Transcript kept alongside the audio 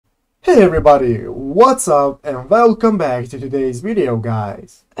Hey everybody, what's up and welcome back to today's video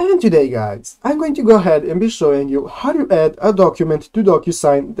guys. And today guys, I'm going to go ahead and be showing you how to add a document to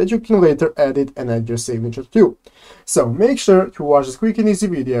DocuSign that you can later edit and add your signature to. So make sure to watch this quick and easy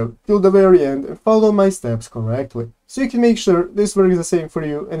video till the very end and follow my steps correctly, so you can make sure this works the same for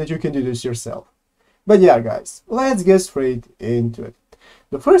you and that you can do this yourself. But yeah guys, let's get straight into it.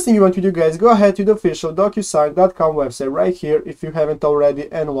 The first thing you want to do guys, go ahead to the official DocuSign.com website right here if you haven't already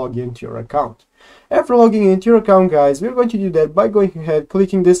and log into your account. After logging into your account guys, we're going to do that by going ahead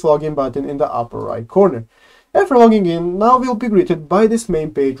clicking this login button in the upper right corner. After logging in, now we'll be greeted by this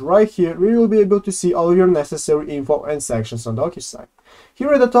main page right here where you'll be able to see all of your necessary info and sections on DocuSign. Here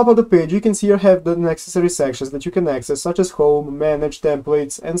at the top of the page you can see you have the necessary sections that you can access, such as home, manage,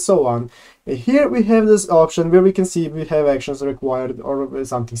 templates and so on. And here we have this option where we can see if we have actions required or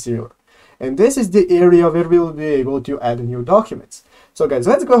something similar. And this is the area where we'll be able to add new documents. So guys,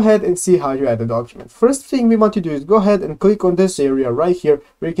 let's go ahead and see how you add a document. First thing we want to do is go ahead and click on this area right here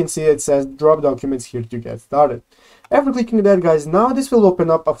where you can see it says drop documents here to get started. After clicking that guys, now this will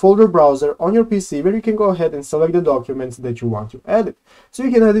open up a folder browser on your PC where you can go ahead and select the documents that you want to edit. So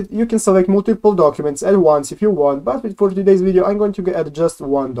you can select multiple documents at once if you want, but for today's video I'm going to add just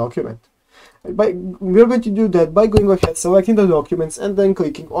one document. We're going to do that by going ahead, selecting the documents and then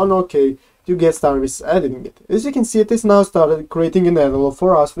clicking on OK to get started with editing it. As you can see, it is now started creating an envelope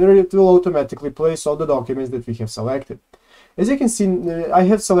for us where it will automatically place all the documents that we have selected. As you can see, I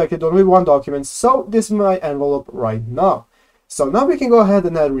have selected only one document, so this is my envelope right now. So now we can go ahead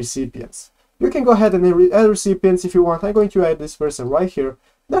and add recipients. You can go ahead and add recipients if you want. I'm going to add this person right here.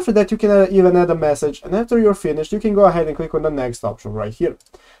 And after that, you can even add a message, and after you're finished, you can go ahead and click on the next option right here.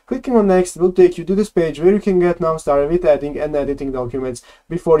 Clicking on next will take you to this page where you can get now started with adding and editing documents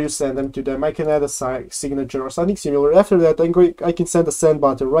before you send them to them. I can add a signature or something similar. After that, I can send a send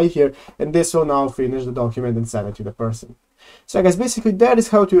button right here, and this will now finish the document and send it to the person. So guys, basically that is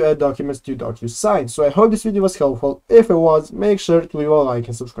how to add documents to DocuSign. So I hope this video was helpful. If it was, make sure to leave a like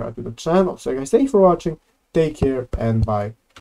and subscribe to the channel. So guys, thank you for watching, take care and bye.